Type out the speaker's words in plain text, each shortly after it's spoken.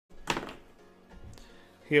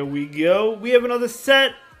Here we go. We have another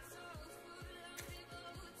set.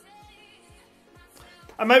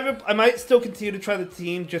 I might still continue to try the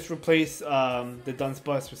team. Just replace the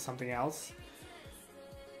Dunsparce with something else.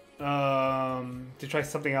 To try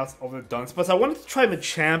something else over the Dunsparce. I wanted to try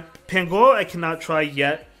Machamp. Pangoro I cannot try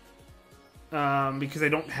yet. Because I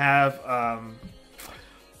don't have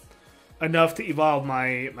enough to evolve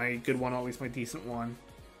my good one, or at least my decent one.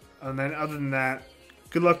 And then other than that,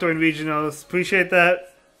 good luck during regionals. Appreciate that.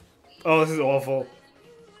 Oh, this is awful.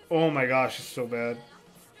 Oh my gosh, it's so bad.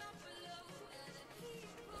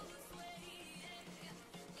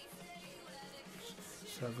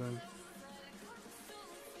 Seven.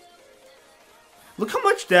 Look how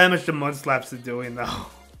much damage the Mud Slaps are doing, though.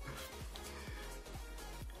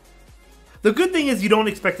 The good thing is you don't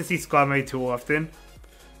expect to see Skarmory too often.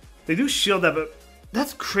 They do shield that, but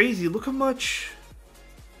that's crazy. Look how much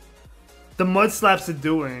the Mud Slaps are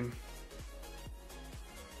doing.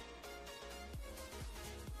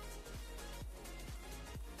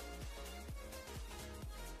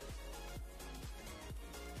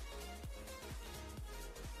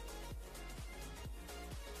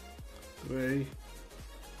 Three.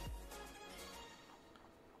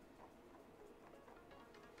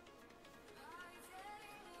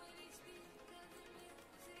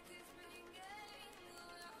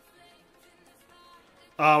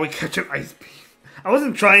 We catch an Ice Beam. I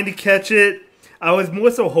wasn't trying to catch it. I was more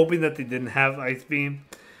so hoping that they didn't have Ice Beam.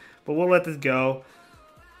 But we'll let this go.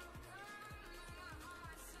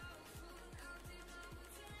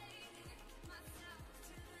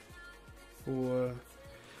 Four.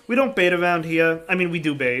 We don't bait around here. I mean, we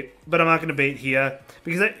do bait. But I'm not going to bait here.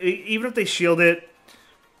 Because even if they shield it...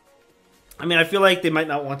 I mean, I feel like they might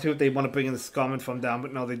not want to if they want to bring in the Skarmory from down.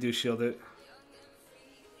 But no, they do shield it.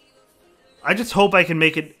 I just hope I can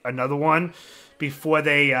make it another one before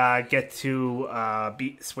they get to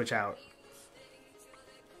switch out.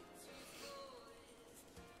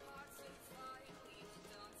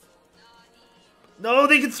 No,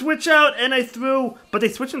 they can switch out, and I threw, but they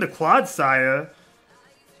switched into Clodsire.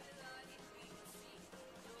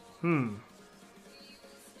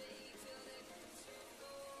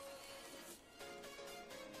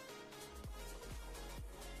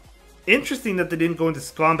 Interesting that they didn't go into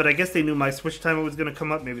Scum, but I guess they knew my switch timer was going to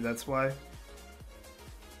come up. Maybe that's why.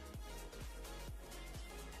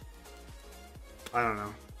 I don't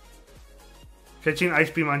know. Catching Ice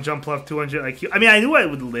Beam on Jumpluff 200 IQ. I mean, I knew I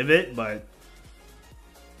would live it, but...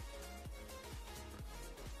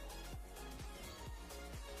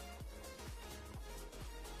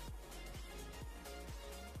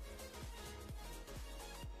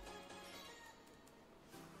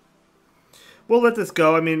 we'll let this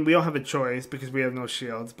go. I mean, we don't have a choice because we have no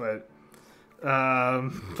shields, but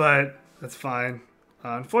that's fine.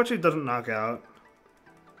 Unfortunately, it doesn't knock out.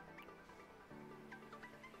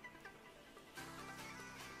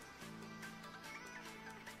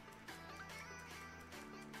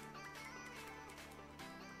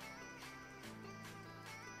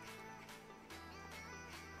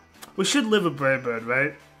 We should live a Brave Bird,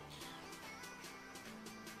 right?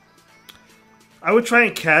 I would try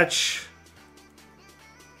and catch...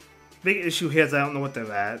 Big issue here is I don't know what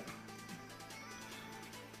they're at.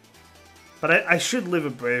 But I should live a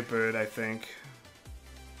Brave Bird, I think.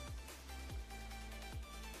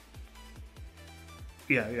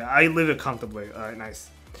 Yeah, I live it comfortably. Alright, nice.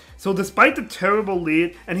 So despite the terrible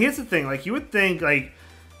lead, and here's the thing, like, you would think, like,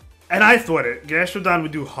 and I thought it, Gastrodon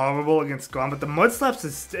would do horrible against Scum, but the Mud Slaps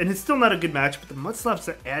is, and it's still not a good match, but the Mud Slaps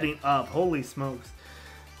are adding up. Holy smokes.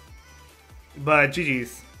 But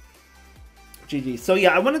GG's. GG. So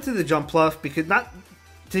yeah, I went into the Jumpluff because not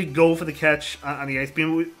to go for the catch on the Ice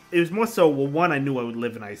Beam. It was more so, well, one, I knew I would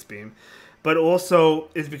live an Ice Beam, but also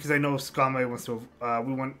is because I know Skarmory wants to.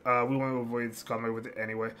 We want to avoid Skarmory with it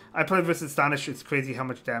anyway. I played versus Astonish. It's crazy how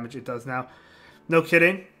much damage it does now. No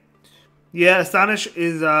kidding. Yeah, Astonish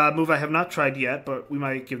is a move I have not tried yet, but we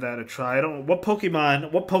might give that a try. I don't know what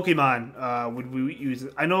Pokemon. What Pokemon would we use?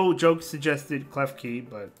 I know Joke suggested Klefki,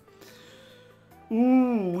 but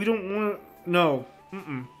ooh, we don't want. No.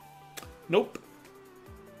 Nope.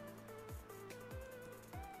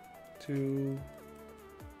 2.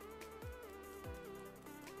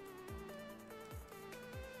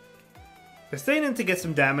 They're staying in to get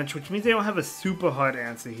some damage, which means they don't have a super hard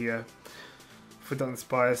answer here for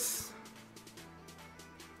Dunsparce.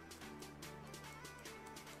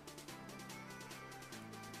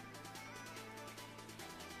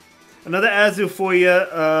 Another Azu for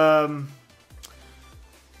you.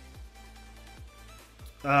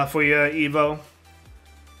 For your Evo.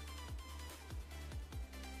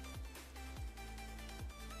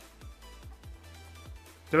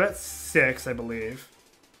 They're at 6, I believe.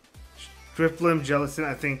 Drifblim, Jellicent,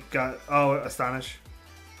 I think got... Oh, Astonish.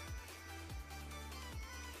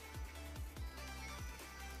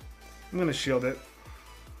 I'm gonna shield it.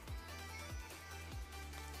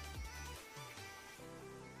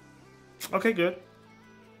 Okay, good.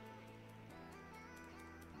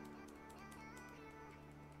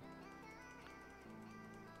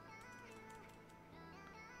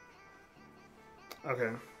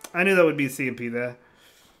 Okay. I knew that would be CMP there.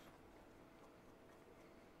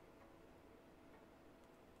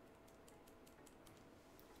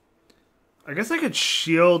 I guess I could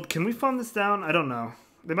shield. Can we farm this down? I don't know.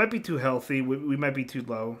 They might be too healthy. We might be too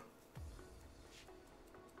low.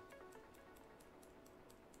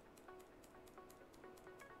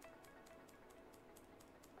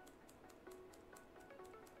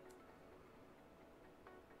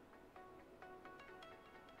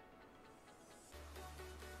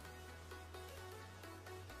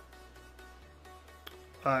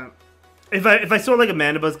 If I saw like a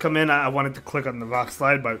Mana Buzz come in, I wanted to click on the Rock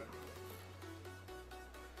Slide, but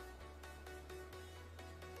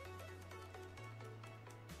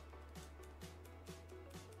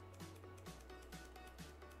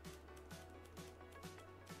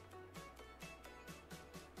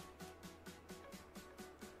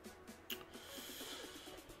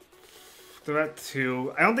they're at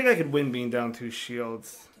 2. I don't think I could win being down 2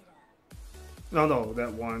 shields. No,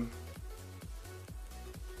 that 1.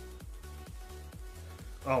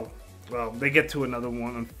 Oh, well, they get to another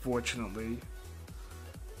one, unfortunately.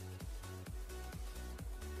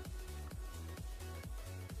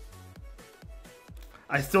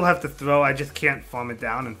 I still have to throw, I just can't farm it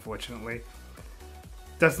down, unfortunately.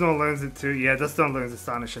 Dustone learns it too. Yeah, Dustone learns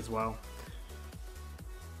Astonish as well.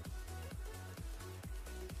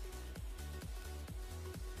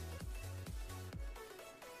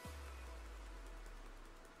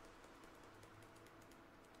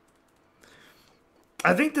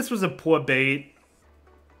 I think this was a poor bait,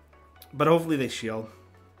 but hopefully they shield.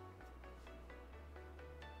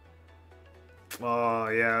 Oh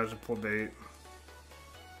yeah, it was a poor bait.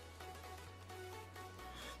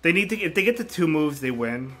 They need to. If they get to 2 moves, they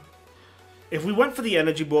win. If we went for the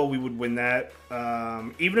energy ball, we would win that.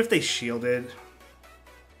 Even if they shielded.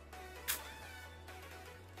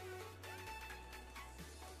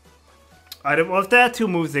 Well, if they had 2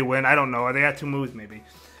 moves, they win. I don't know. Are they at 2 moves? Maybe.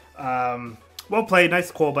 Well played.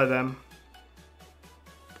 Nice call by them.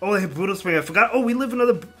 Oh, they hit Brutal Swing. I forgot. Oh, we live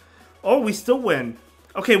another... Oh, we still win.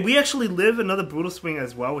 Okay, we actually live another Brutal Swing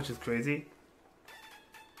as well, which is crazy.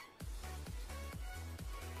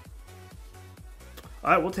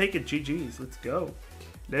 Alright, we'll take it. GG's. Let's go.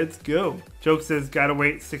 Let's go. Joke says, gotta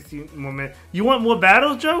wait 16 more minutes. You want more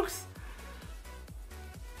battles, Jokes?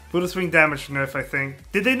 Brutal Swing damage nerf, I think.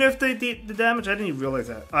 Did they nerf the damage? I didn't even realize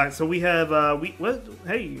that. Alright, so we have...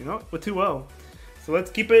 hey, you know what? We're 2-0. So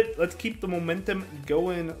let's keep it. Let's keep the momentum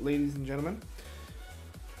going, ladies and gentlemen.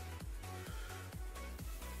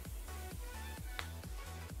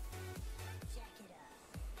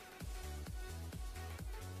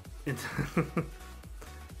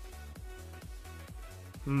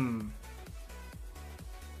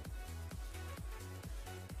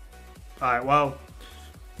 Alright, well,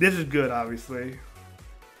 this is good, obviously.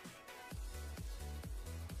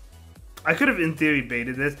 I could have, in theory,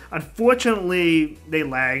 baited this. Unfortunately, they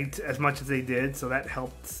lagged as much as they did, so that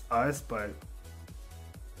helps us, but...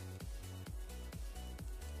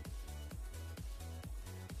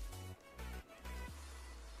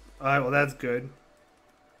 Alright, well, that's good.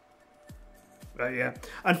 Yeah.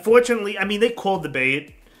 Unfortunately, I mean, they called the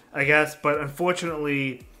bait, I guess, but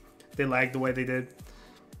unfortunately, they lagged the way they did.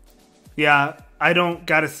 Yeah, I don't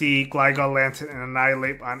gotta see Gligar, Lantern, and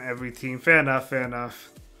Annihilate on every team. Fair enough, fair enough.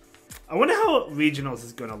 I wonder how Regionals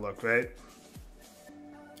is gonna look, right?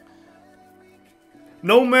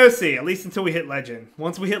 No Mercy, at least until we hit Legend.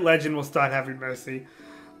 Once we hit Legend, we'll start having Mercy.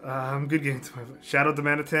 Good game to my... Shadow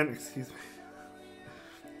Demanitan, excuse me.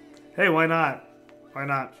 Hey, why not? Why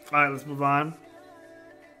not? Alright, let's move on.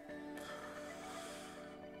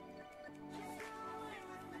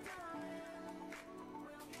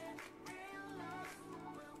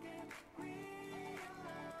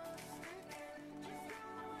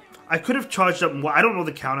 I could have charged up more. I don't know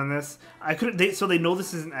the count on this. I could so they know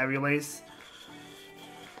this is an Aerial Ace.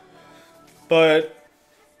 But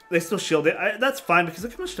they still shield it. That's fine because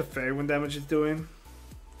look how much the Fairy Wind damage is doing.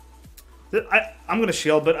 I'm going to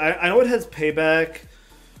shield, but I know it has payback.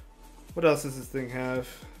 What else does this thing have?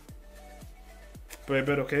 Brave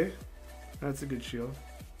Bird, okay. That's a good shield.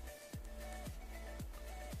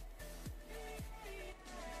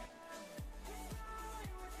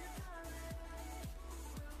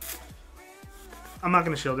 I'm not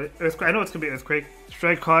gonna shield it. Earthquake. I know it's gonna be Earthquake.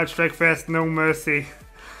 Strike hard, strike fast, no mercy.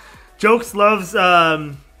 Jokes loves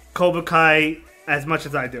Cobra Kai as much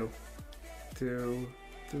as I do. 2,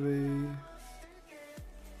 3.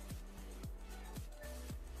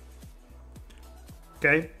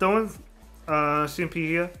 Okay, Thorns, CMP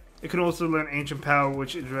here. It can also learn Ancient Power,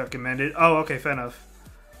 which is recommended. Oh, okay, fair enough.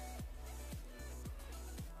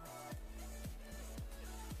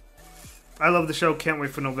 I love the show. Can't wait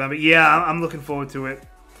for November. Yeah, I'm looking forward to it.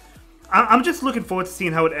 I'm just looking forward to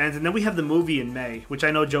seeing how it ends. And then we have the movie in May, which I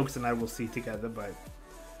know Jokes and I will see together, but...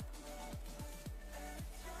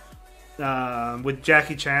 with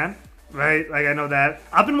Jackie Chan, right? Like, I know that.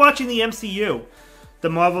 I've been watching the MCU. The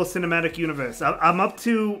Marvel Cinematic Universe. I'm up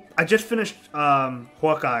to... I just finished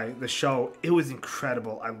Hawkeye, the show. It was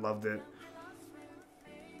incredible. I loved it.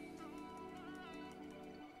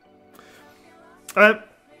 Alright.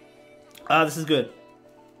 This is good.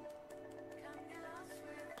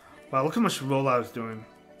 Wow, look how much roll I was doing.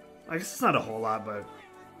 I guess it's not a whole lot, but...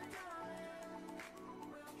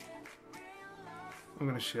 I'm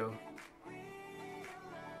gonna shield.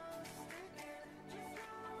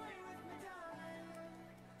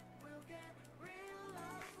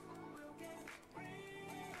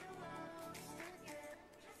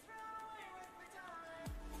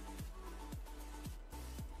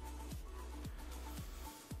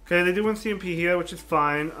 Okay, they do want CMP here, which is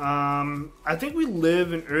fine. I think we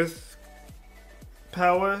live in Earth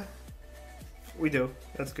power. We do.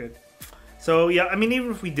 That's good. So, yeah, I mean,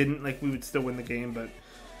 even if we didn't, like, we would still win the game, but...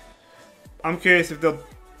 I'm curious if they'll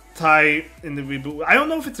tie in the reboot. I don't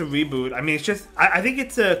know if it's a reboot. I mean, it's just... I think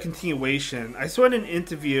it's a continuation. I saw in an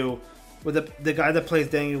interview where the guy that plays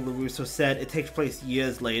Daniel LaRusso said it takes place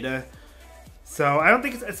years later. So, I don't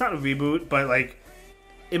think it's not a reboot, but, like...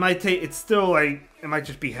 It might take. It's still like it might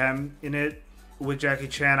just be him in it with Jackie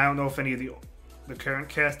Chan. I don't know if any of the current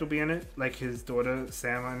cast will be in it, like his daughter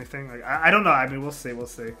Sam or anything. Like I don't know. I mean, we'll see. We'll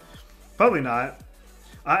see. Probably not.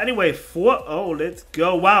 Anyway, 4-0. Let's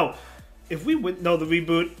go. Wow. If we would know the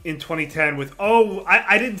reboot in 2010 with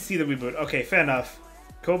I didn't see the reboot. Okay, fair enough.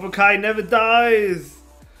 Cobra Kai never dies.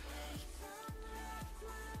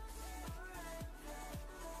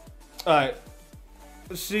 All right.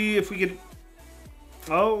 Let's see if we could.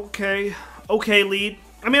 Okay, lead.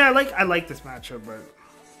 I mean, I like this matchup,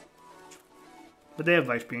 but they have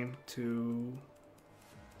Life Beam. 2,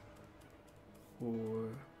 4,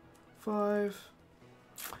 5.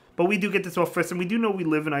 But we do get this off first, and we do know we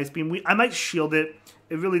live in Ice Beam. I might shield it.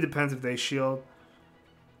 It really depends if they shield.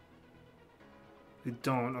 They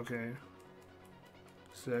don't. Okay.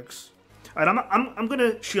 6. All right, I'm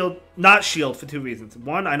gonna not shield for 2 reasons.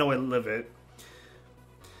 1, I know I live it.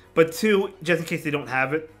 But 2, just in case they don't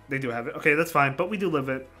have it. They do have it. Okay, that's fine. But we do live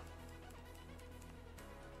it.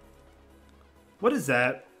 What is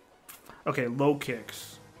that? Okay, low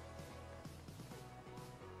kicks.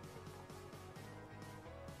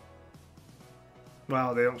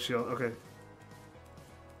 Wow, they don't shield. Okay.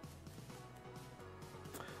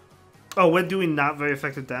 Oh, we're doing not very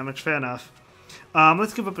effective damage. Fair enough.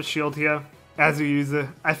 Let's give up a shield here. As a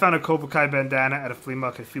user, I found a Cobra Kai bandana at a flea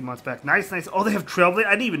market a few months back. Nice, nice. Oh, they have Trailblade?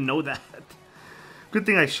 I didn't even know that. Good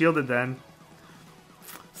thing I shielded then.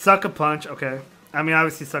 Sucker Punch. Okay. I mean,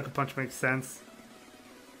 obviously Sucker Punch makes sense.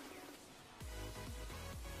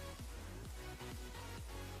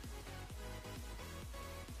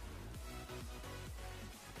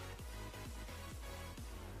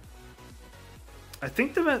 I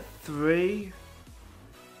think they're at 3.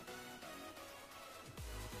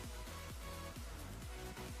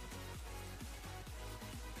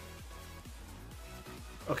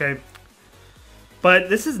 Okay, but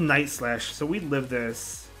this is Night Slash, so we live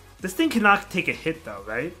this. This thing cannot take a hit though,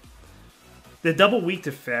 right? They're double weak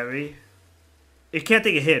to Fairy. It can't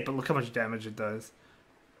take a hit, but look how much damage it does.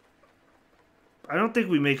 I don't think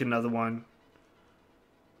we make another one.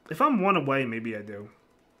 If I'm 1 away, maybe I do.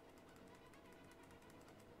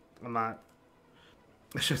 I'm not.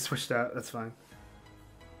 I should have switched out, that's fine.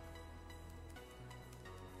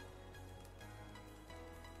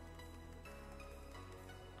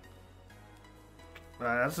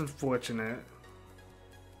 That's unfortunate.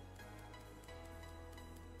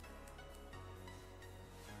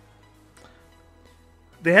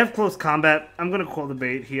 They have close combat. I'm gonna call the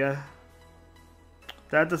bait here.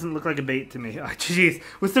 That doesn't look like a bait to me. Oh, jeez.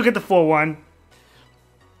 We'll still get the 4-1.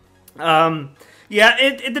 Yeah,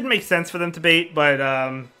 it didn't make sense for them to bait, but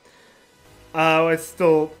I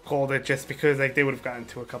still called it just because like they would have gotten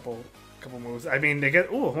to a couple moves. I mean, they get.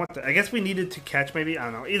 Oh, I guess we needed to catch maybe. I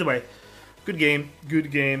don't know. Either way. Good game. Good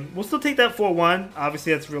game. We'll still take that 4-1.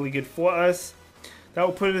 Obviously, that's really good for us. That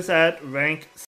will put us at rank